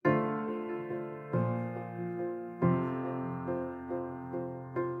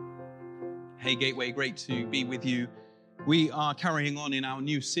Hey Gateway, great to be with you. We are carrying on in our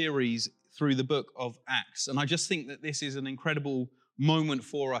new series through the book of Acts. And I just think that this is an incredible moment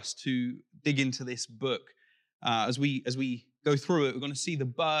for us to dig into this book. As we go through it, we're going to see the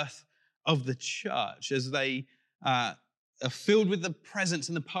birth of the church as they are filled with the presence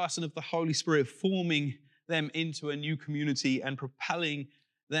and the person of the Holy Spirit, forming them into a new community and propelling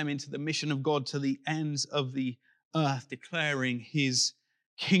them into the mission of God to the ends of the earth, declaring his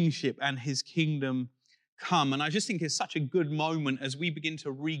kingship and his kingdom come. And I just think it's such a good moment as we begin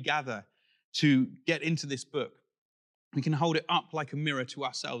to regather to get into this book. We can hold it up like a mirror to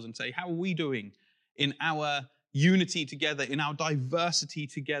ourselves and say, how are we doing in our unity together, in our diversity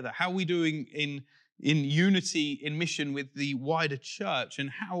together? How are we doing in unity, in mission with the wider church?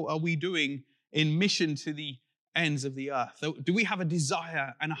 And how are we doing in mission to the ends of the earth? Do we have a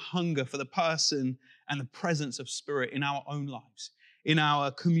desire and a hunger for the person and the presence of Spirit in our own lives, in our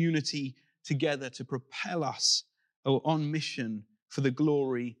community together, to propel us on mission for the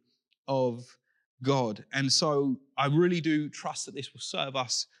glory of God? And so I really do trust that this will serve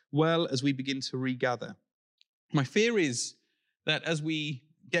us well as we begin to regather. My fear is that as we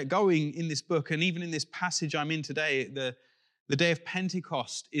get going in this book, and even in this passage I'm in today, the day of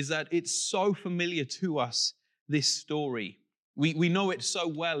Pentecost, is that it's so familiar to us, this story. We know it so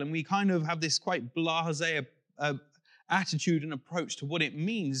well, and we kind of have this quite blasé attitude and approach to what it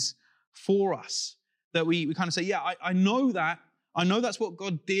means for us, that we kind of say, yeah, I know that. I know that's what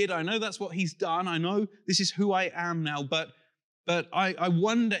God did. I know that's what he's done. I know this is who I am now. But I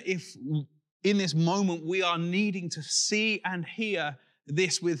wonder if in this moment we are needing to see and hear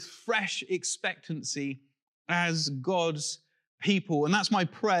this with fresh expectancy as God's people. And that's my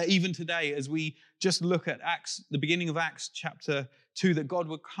prayer even today as we just look at Acts, the beginning of Acts chapter 2, that God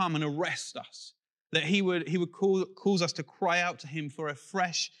would come and arrest us, that he would cause us to cry out to him for a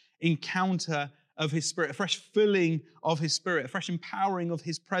fresh encounter of his Spirit, a fresh filling of his Spirit, a fresh empowering of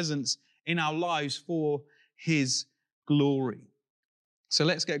his presence in our lives for his glory. So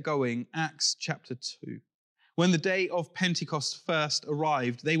let's get going. Acts chapter 2. When the day of Pentecost first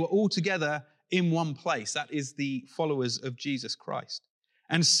arrived, they were all together in one place. That is the followers of Jesus Christ.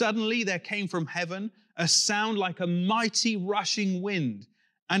 And suddenly there came from heaven a sound like a mighty rushing wind,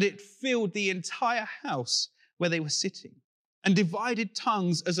 and it filled the entire house where they were sitting. And divided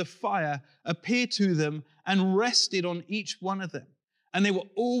tongues as a fire appeared to them and rested on each one of them. And they were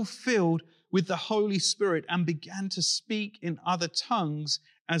all filled with the Holy Spirit and began to speak in other tongues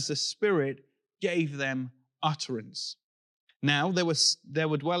as the Spirit gave them utterance. Now there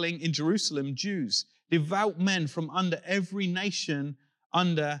were dwelling in Jerusalem Jews, devout men from under every nation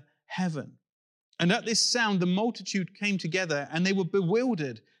under heaven. And at this sound the multitude came together, and they were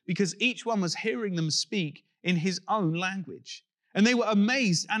bewildered because each one was hearing them speak in his own language. And they were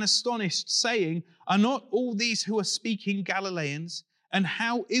amazed and astonished, saying, "Are not all these who are speaking Galileans? And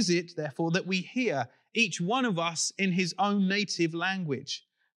how is it, therefore, that we hear each one of us in his own native language?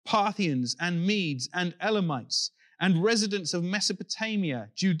 Parthians and Medes and Elamites and residents of Mesopotamia,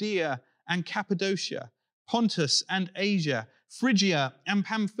 Judea and Cappadocia, Pontus and Asia, Phrygia and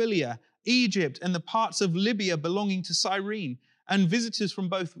Pamphylia, Egypt and the parts of Libya belonging to Cyrene, and visitors from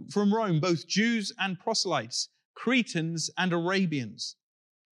Rome, both Jews and proselytes, Cretans and Arabians.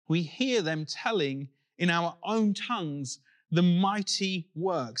 We hear them telling in our own tongues the mighty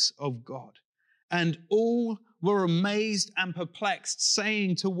works of God." And all were amazed and perplexed,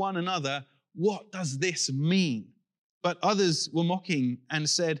 saying to one another, "What does this mean?" But others were mocking and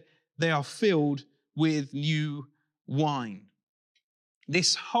said, "They are filled with new wine."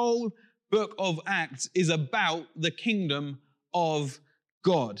 This whole book of Acts is about the kingdom of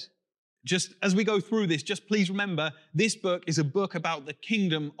God. Just as we go through this, just please remember, this book is a book about the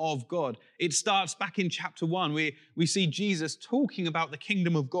kingdom of God. It starts back in chapter 1, where we see Jesus talking about the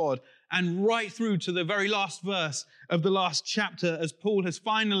kingdom of God, and right through to the very last verse of the last chapter, as Paul has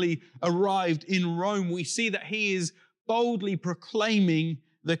finally arrived in Rome, we see that he is boldly proclaiming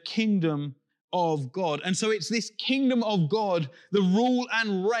the kingdom of God. And so it's this kingdom of God, the rule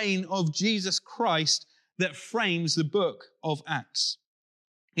and reign of Jesus Christ, that frames the book of Acts.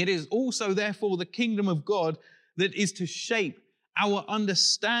 It is also, therefore, the kingdom of God that is to shape our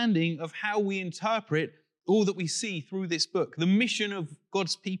understanding of how we interpret all that we see through this book, the mission of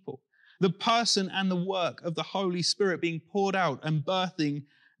God's people, the person and the work of the Holy Spirit being poured out and birthing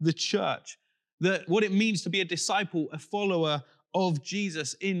the church, what it means to be a disciple, a follower of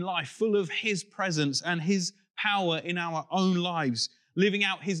Jesus in life, full of his presence and his power in our own lives, living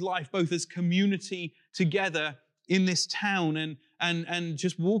out his life both as community together in this town and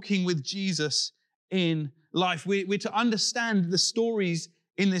just walking with Jesus in life. We're to understand the stories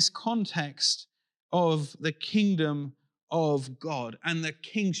in this context of the kingdom of God and the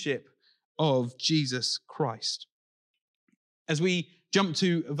kingship of Jesus Christ. As we jump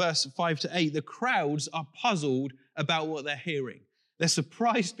to verse 5-8, the crowds are puzzled about what they're hearing. They're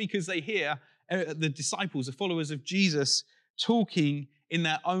surprised because they hear the disciples, the followers of Jesus, talking in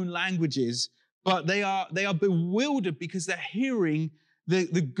their own languages, but they are bewildered because they're hearing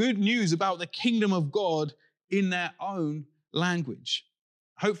the good news about the kingdom of God in their own language.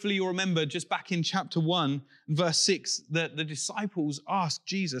 Hopefully you'll remember just back in chapter 1, verse 6, that the disciples asked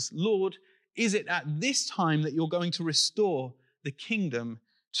Jesus, Lord, is it at this time that you're going to restore the kingdom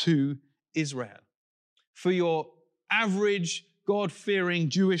to Israel? For your average God-fearing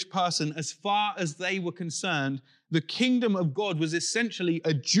Jewish person, as far as they were concerned, the kingdom of God was essentially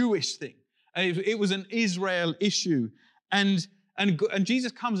a Jewish thing. It was an Israel issue. And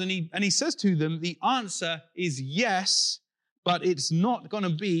Jesus comes and he says to them, the answer is yes, but it's not going to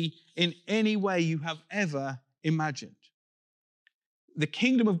be in any way you have ever imagined. The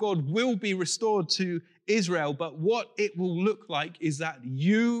kingdom of God will be restored to Israel, but what it will look like is that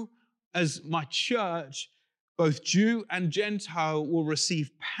you, as my church, both Jew and Gentile, will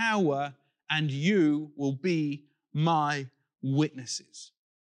receive power and you will be my witnesses.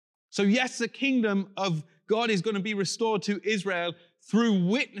 So yes, the kingdom of God is going to be restored to Israel through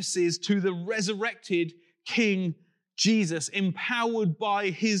witnesses to the resurrected King Jesus, empowered by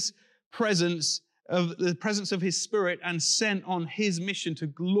his presence, of the presence of his Spirit, and sent on his mission to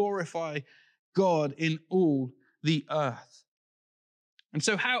glorify God in all the earth. And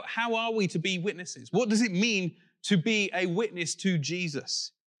so how are we to be witnesses? What does it mean to be a witness to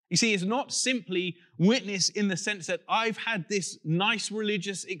Jesus? You see, it's not simply witness in the sense that I've had this nice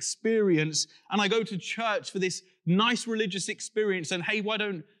religious experience and I go to church for this nice religious experience, and hey, why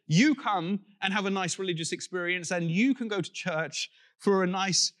don't you come and have a nice religious experience and you can go to church for a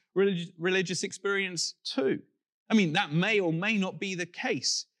nice religious experience too. I mean, that may or may not be the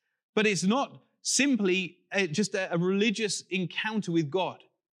case, but it's not simply just a religious encounter with God.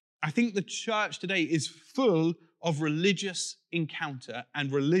 I think the church today is full of religious encounter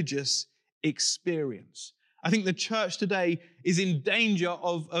and religious experience. I think the church today is in danger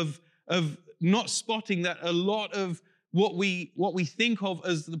of not spotting that a lot of what we think of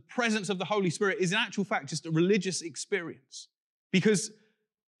as the presence of the Holy Spirit is in actual fact just a religious experience. Because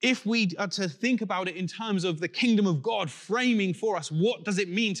if we are to think about it in terms of the kingdom of God framing for us, what does it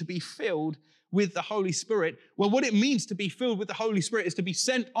mean to be filled with the Holy Spirit? Well, what it means to be filled with the Holy Spirit is to be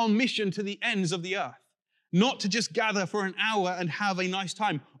sent on mission to the ends of the earth. Not to just gather for an hour and have a nice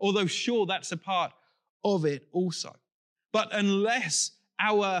time, although sure, that's a part of it also. But unless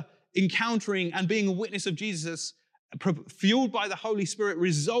our encountering and being a witness of Jesus, fueled by the Holy Spirit,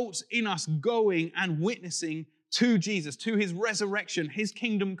 results in us going and witnessing to Jesus, to his resurrection, his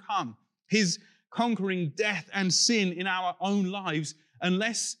kingdom come, his conquering death and sin in our own lives,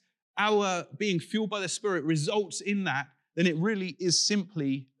 unless our being fueled by the Spirit results in that, then it really is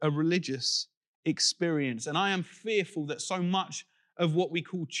simply a religious experience. And I am fearful that so much of what we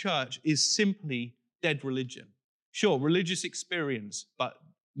call church is simply dead religion. Sure, religious experience, but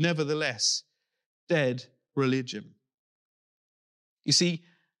nevertheless, dead religion. You see,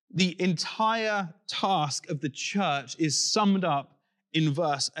 the entire task of the church is summed up in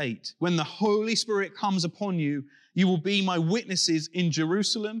verse 8. When the Holy Spirit comes upon you, you will be my witnesses in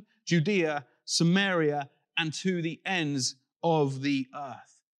Jerusalem, Judea, Samaria, and to the ends of the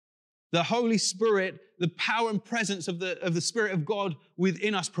earth. The Holy Spirit, the power and presence of the Spirit of God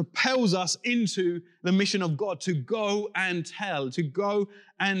within us propels us into the mission of God to go and tell, to go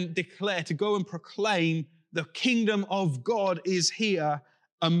and declare, to go and proclaim the kingdom of God is here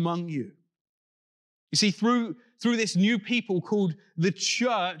among you. You see, through this new people called the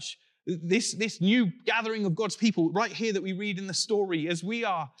church, this new gathering of God's people right here that we read in the story, as we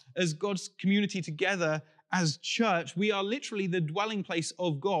are, as God's community together as church, we are literally the dwelling place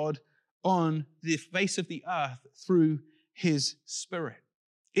of God on the face of the earth through his Spirit.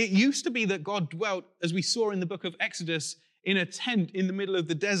 It used to be that God dwelt, as we saw in the book of Exodus, in a tent in the middle of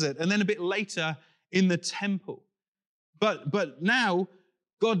the desert, and then a bit later in the temple. But now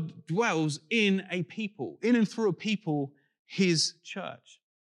God dwells in a people, in and through a people, his church.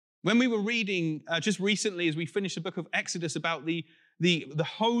 When we were reading just recently, as we finished the book of Exodus, about the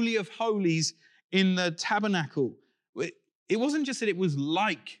Holy of Holies in the tabernacle, it wasn't just that it was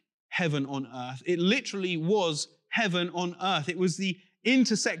like heaven on earth. It literally was heaven on earth. It was the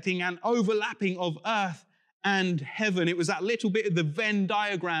intersecting and overlapping of earth and heaven. It was that little bit of the Venn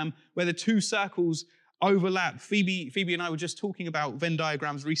diagram where the two circles overlap. Phoebe and I were just talking about Venn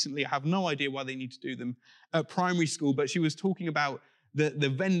diagrams recently. I have no idea why they need to do them at primary school, but she was talking about the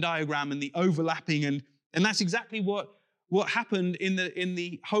Venn diagram and the overlapping. And that's exactly what happened in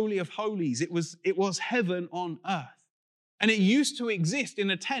the Holy of Holies. It was heaven on earth. And it used to exist in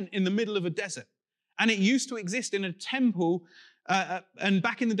a tent in the middle of a desert. And it used to exist in a temple. And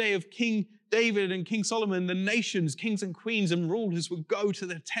back in the day of King David and King Solomon, the nations, kings and queens and rulers would go to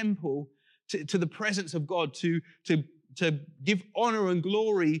the temple, to the presence of God, to give honor and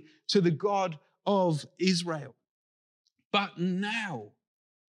glory to the God of Israel. But now,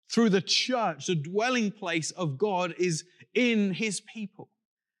 through the church, the dwelling place of God is in his people.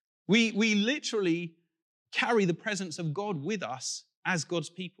 We literally carry the presence of God with us as God's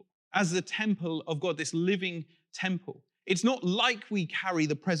people, as the temple of God, this living temple. It's not like we carry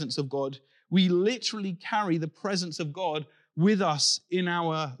the presence of God. We literally carry the presence of God with us in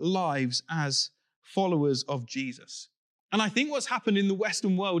our lives as followers of Jesus. And I think what's happened in the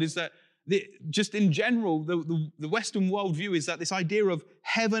Western world is that just in general, the Western worldview is that this idea of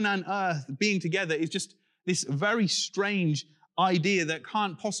heaven and earth being together is just this very strange idea that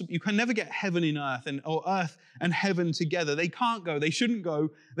you can never get heaven in earth or earth and heaven together. They can't go, they shouldn't go,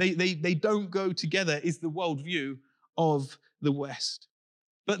 they don't go together is the worldview of the West.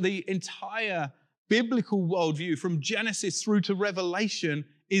 But the entire biblical worldview from Genesis through to Revelation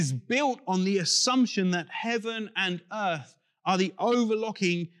is built on the assumption that heaven and earth are the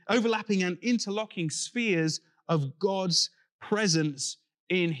overlapping and interlocking spheres of God's presence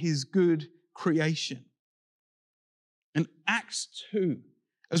in his good creation. And Acts 2,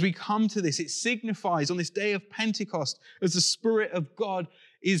 as we come to this, it signifies on this day of Pentecost, as the Spirit of God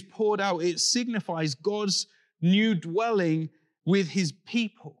is poured out, it signifies God's new dwelling with his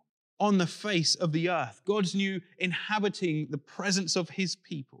people on the face of the earth. God's new inhabiting the presence of his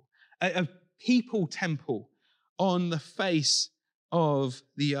people, a people temple on the face of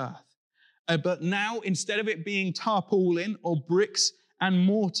the earth. But now, instead of it being tarpaulin or bricks and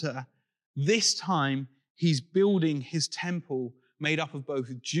mortar, this time he's building his temple made up of both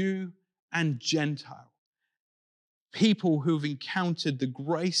Jew and Gentile. People who've encountered the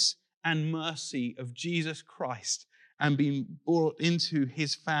grace and mercy of Jesus Christ and been brought into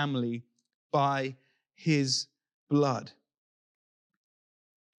his family by his blood.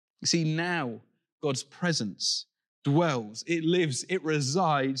 You see, now God's presence dwells, it lives, it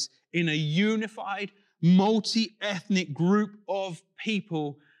resides in a unified, multi-ethnic group of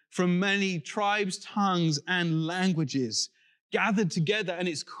people from many tribes, tongues, and languages gathered together, and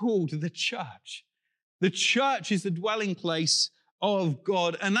it's called the church. The church is the dwelling place of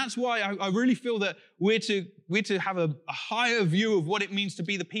God, and that's why I really feel that we're to have a higher view of what it means to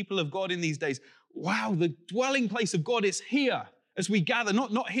be the people of God in these days. Wow, the dwelling place of God is here as we gather,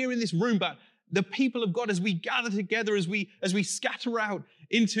 not here in this room, but the people of God as we gather together, as we scatter out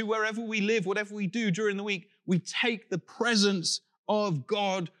into wherever we live, whatever we do during the week, we take the presence of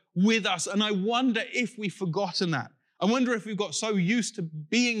God with us. And I wonder if we've forgotten that. I wonder if we've got so used to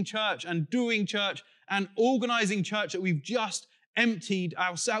being church and doing church and organizing church that we've just emptied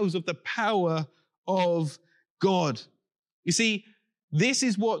ourselves of the power of God. You see, this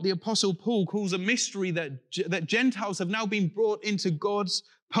is what the Apostle Paul calls a mystery that Gentiles have now been brought into God's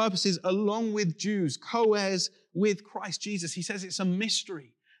purposes along with Jews, co-heirs with Christ Jesus. He says it's a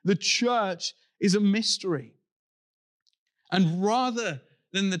mystery. The church is a mystery. And rather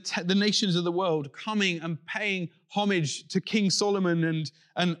than the nations of the world coming and paying homage to King Solomon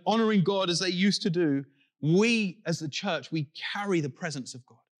and honoring God as they used to do, we as the church, we carry the presence of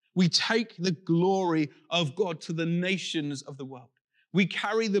God. We take the glory of God to the nations of the world. We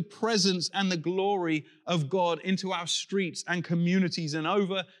carry the presence and the glory of God into our streets and communities and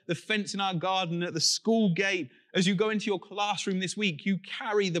over the fence in our garden, at the school gate. As you go into your classroom this week, you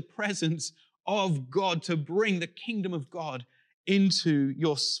carry the presence of God to bring the kingdom of God into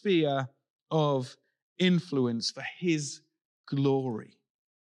your sphere of influence for his glory.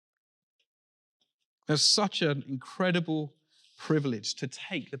 There's such an incredible privilege to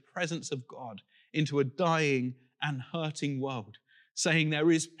take the presence of God into a dying and hurting world, saying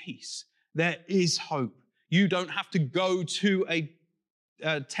there is peace, there is hope. You don't have to go to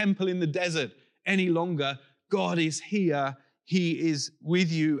a temple in the desert any longer. God is here. He is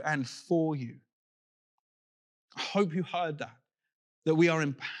with you and for you. I hope you heard that we are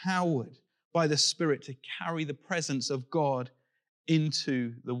empowered by the Spirit to carry the presence of God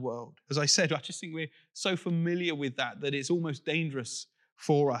into the world. As I said, I just think we're so familiar with that it's almost dangerous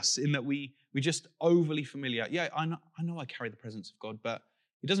for us in that we just overly familiar. Yeah, I know I carry the presence of God, but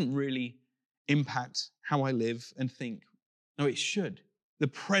it doesn't really impact how I live and think. No, it should. The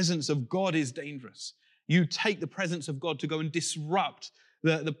presence of God is dangerous. You take the presence of God to go and disrupt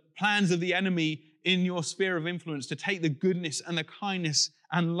the plans of the enemy in your sphere of influence to take the goodness and the kindness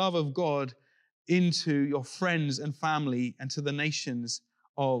and love of God into your friends and family and to the nations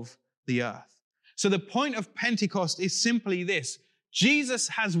of the earth. So the point of Pentecost is simply this: Jesus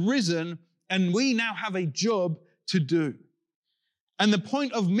has risen and we now have a job to do. And the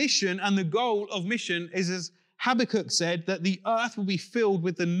point of mission and the goal of mission is, as Habakkuk said, that the earth will be filled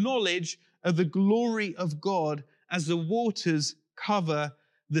with the knowledge of the glory of God as the waters cover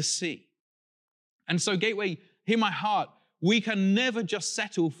the sea. And so, Gateway, hear my heart. We can never just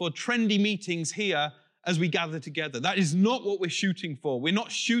settle for trendy meetings here as we gather together. That is not what we're shooting for. We're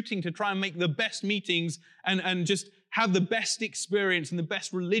not shooting to try and make the best meetings and just have the best experience and the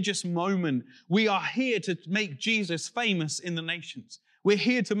best religious moment. We are here to make Jesus famous in the nations. We're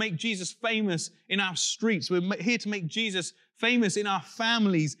here to make Jesus famous in our streets. We're here to make Jesus famous in our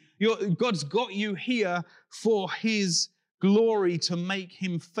families. God's got you here for his glory, to make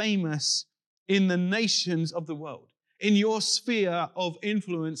him famous in the nations of the world, in your sphere of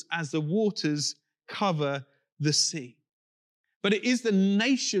influence as the waters cover the sea. But it is the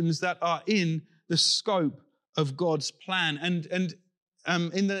nations that are in the scope of God's plan. And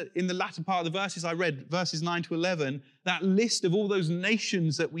in the latter part of the verses I read, verses 9 to 11, that list of all those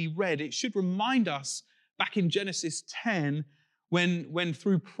nations that we read, it should remind us back in Genesis 10, when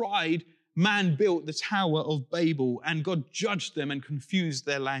through pride, man built the Tower of Babel and God judged them and confused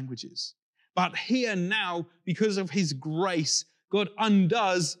their languages. But here now, because of his grace, God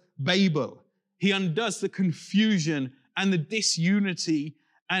undoes Babel. He undoes the confusion and the disunity,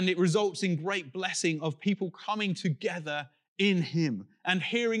 and it results in great blessing of people coming together in him and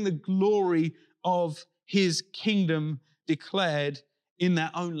hearing the glory of his kingdom declared in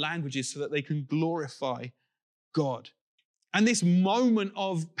their own languages so that they can glorify God. And this moment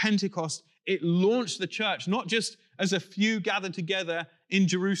of Pentecost, it launched the church, not just as a few gathered together in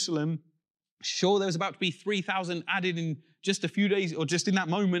Jerusalem. Sure, there was about to be 3,000 added in just a few days, or just in that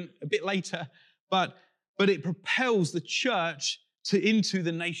moment a bit later, but it propels the church into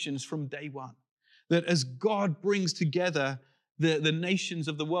the nations from day one. That as God brings together the nations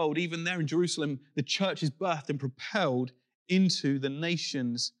of the world, even there in Jerusalem, the church is birthed and propelled into the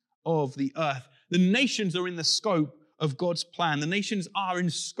nations of the earth. The nations are in the scope of God's plan. The nations are in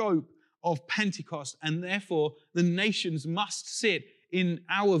scope of Pentecost, and therefore the nations must sit in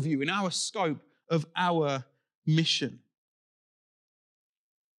our view, in our scope of our mission.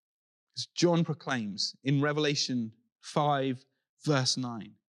 As John proclaims in Revelation 5, verse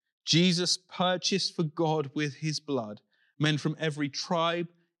 9, Jesus purchased for God with his blood men from every tribe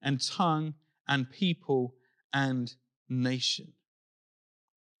and tongue and people and nation.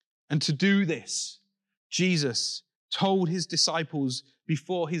 And to do this, Jesus told his disciples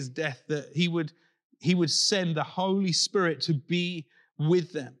before his death that he would send the Holy Spirit to be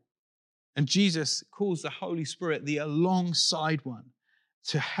with them. And Jesus calls the Holy Spirit the alongside one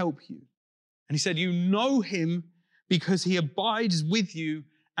to help you. And he said, you know him because he abides with you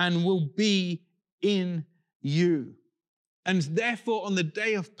and will be in you. And therefore, on the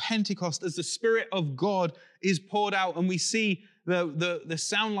day of Pentecost, as the Spirit of God is poured out and we see the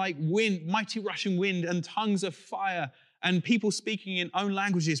sound like wind, mighty rushing wind and tongues of fire and people speaking in own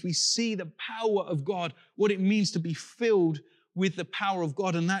languages, we see the power of God, what it means to be filled with the power of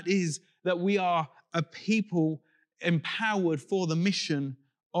God. And that is that we are a people empowered for the mission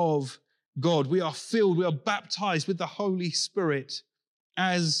of God. We are filled, we are baptized with the Holy Spirit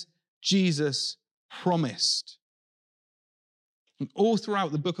as Jesus promised. And all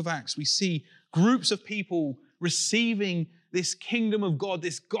throughout the book of Acts, we see groups of people receiving this kingdom of God,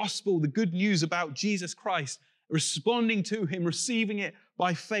 this gospel, the good news about Jesus Christ, responding to him, receiving it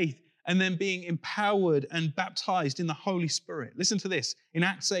by faith, and then being empowered and baptized in the Holy Spirit. Listen to this. In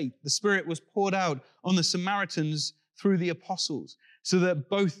Acts 8, the Spirit was poured out on the Samaritans through the apostles, so that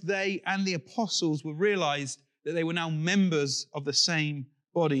both they and the apostles were realized that they were now members of the same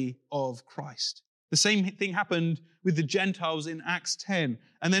body of Christ. The same thing happened with the Gentiles in Acts 10.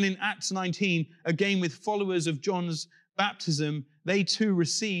 And then in Acts 19, again with followers of John's baptism, they too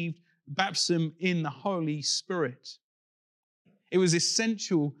received baptism in the Holy Spirit. It was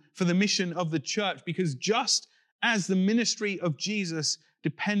essential for the mission of the church because just as the ministry of Jesus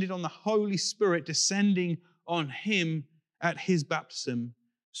depended on the Holy Spirit descending on him at his baptism,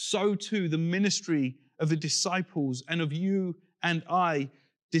 so too the ministry of the disciples and of you and I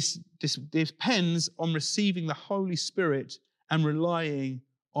depends on receiving the Holy Spirit and relying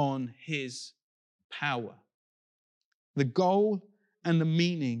on his power. The goal and the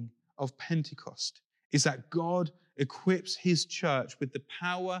meaning of Pentecost is that God equips his church with the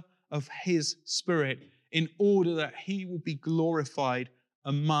power of his Spirit in order that he will be glorified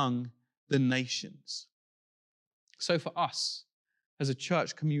among the nations. So for us as a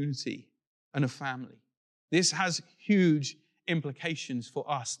church community and a family, this has huge implications for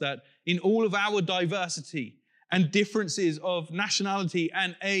us, that in all of our diversity and differences of nationality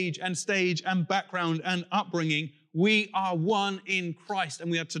and age and stage and background and upbringing, we are one in Christ, and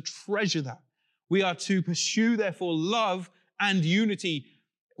we are to treasure that. We are to pursue, therefore, love and unity.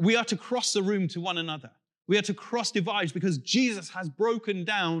 We are to cross the room to one another. We are to cross divides because Jesus has broken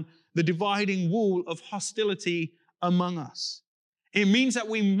down the dividing wall of hostility among us. It means that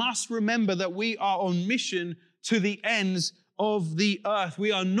we must remember that we are on mission to the ends of the earth.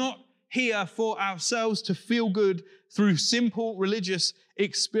 We are not here for ourselves to feel good through simple religious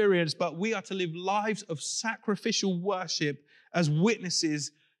experience, but we are to live lives of sacrificial worship as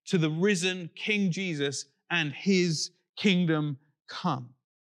witnesses to the risen King Jesus and his kingdom come.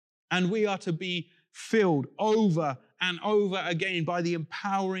 And we are to be filled over and over again by the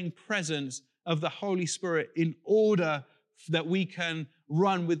empowering presence of the Holy Spirit in order that we can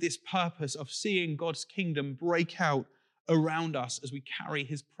run with this purpose of seeing God's kingdom break out around us as we carry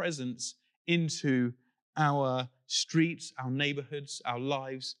his presence into our streets, our neighborhoods, our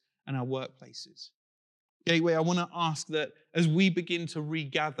lives, and our workplaces. Gateway, I want to ask that as we begin to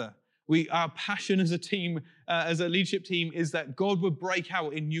regather, our passion as a team, as a leadership team, is that God would break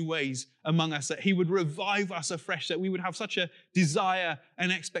out in new ways among us, that he would revive us afresh, that we would have such a desire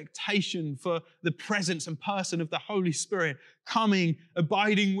and expectation for the presence and person of the Holy Spirit coming,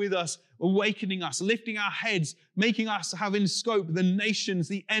 abiding with us, awakening us, lifting our heads, making us have in scope the nations,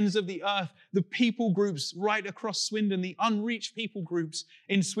 the ends of the earth, the people groups right across Swindon, the unreached people groups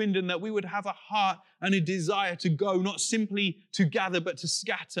in Swindon, that we would have a heart and a desire to go, not simply to gather, but to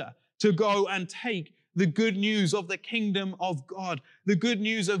scatter, to go and take the good news of the kingdom of God, the good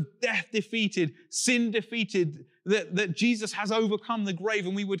news of death defeated, sin defeated, that Jesus has overcome the grave,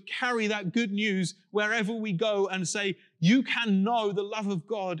 and we would carry that good news wherever we go and say, you can know the love of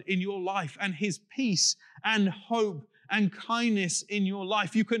God in your life and his peace and hope and kindness in your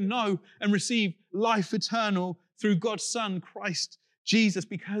life. You can know and receive life eternal through God's Son, Christ Jesus,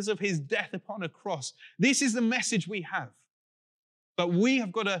 because of his death upon a cross. This is the message we have. But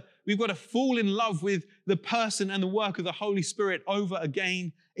we've got to fall in love with the person and the work of the Holy Spirit over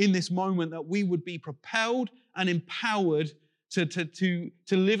again in this moment, that we would be propelled and empowered to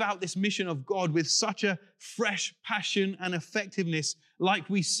live out this mission of God with such a fresh passion and effectiveness, like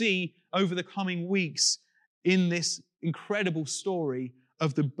we see over the coming weeks in this incredible story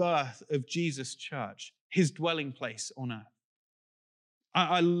of the birth of Jesus' church, his dwelling place on earth.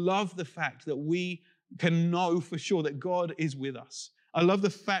 I love the fact that we can know for sure that God is with us. I love the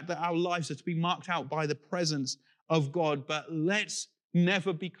fact that our lives are to be marked out by the presence of God, but let's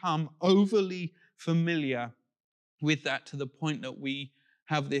never become overly familiar with that to the point that we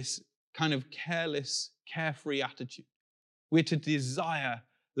have this kind of careless, carefree attitude. We're to desire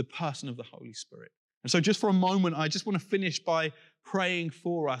the person of the Holy Spirit. And so just for a moment, I just want to finish by praying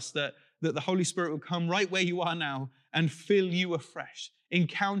for us that the Holy Spirit will come right where you are now and fill you afresh,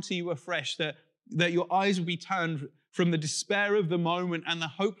 encounter you afresh, that your eyes will be turned from the despair of the moment and the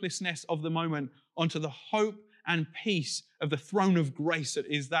hopelessness of the moment onto the hope and peace of the throne of grace that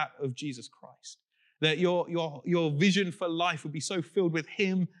is that of Jesus Christ. That your vision for life would be so filled with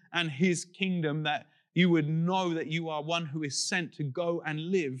him and his kingdom that you would know that you are one who is sent to go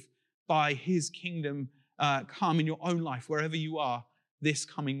and live by his kingdom come in your own life, wherever you are this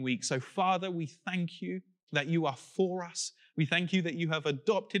coming week. So Father, we thank you that you are for us. We thank you that you have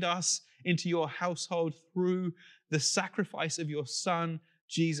adopted us into your household through the sacrifice of your Son,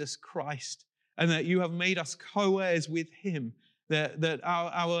 Jesus Christ, and that you have made us co-heirs with him, that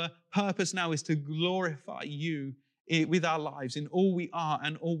our purpose now is to glorify you with our lives in all we are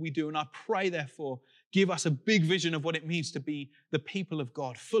and all we do. And I pray, therefore, give us a big vision of what it means to be the people of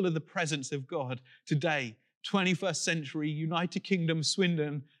God, full of the presence of God today, 21st century, United Kingdom,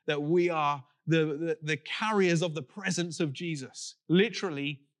 Swindon, that we are the carriers of the presence of Jesus,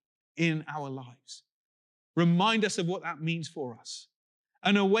 literally in our lives. Remind us of what that means for us,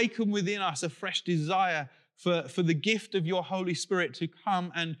 and awaken within us a fresh desire for the gift of your Holy Spirit to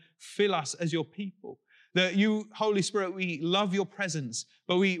come and fill us as your people. That you, Holy Spirit, we love your presence,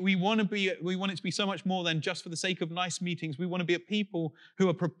 but we want it to be so much more than just for the sake of nice meetings. We want to be a people who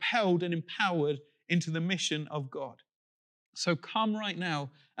are propelled and empowered into the mission of God. So come right now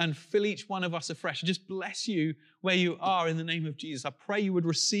and fill each one of us afresh. Just bless you where you are in the name of Jesus. I pray you would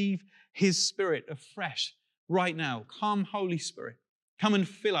receive his Spirit afresh right now. Come, Holy Spirit. Come and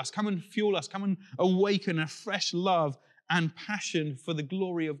fill us. Come and fuel us. Come and awaken a fresh love and passion for the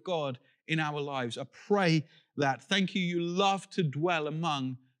glory of God in our lives. I pray that. Thank you. You love to dwell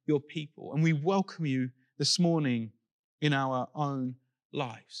among your people. And we welcome you this morning in our own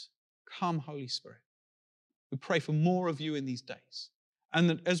lives. Come, Holy Spirit. We pray for more of you in these days. And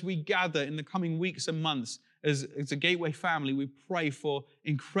that as we gather in the coming weeks and months as a Gateway family, we pray for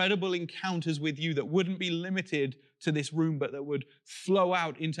incredible encounters with you that wouldn't be limited to this room, but that would flow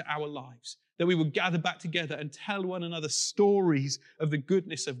out into our lives. That we would gather back together and tell one another stories of the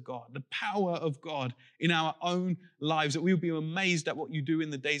goodness of God, the power of God in our own lives, that we would be amazed at what you do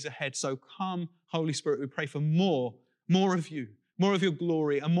in the days ahead. So come, Holy Spirit, we pray for more of you, more of your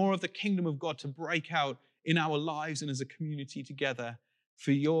glory, and more of the kingdom of God to break out in our lives and as a community together.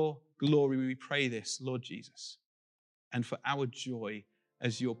 For your glory, we pray this, Lord Jesus, and for our joy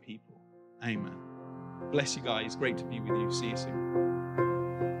as your people. Amen. Bless you guys. Great to be with you. See you soon.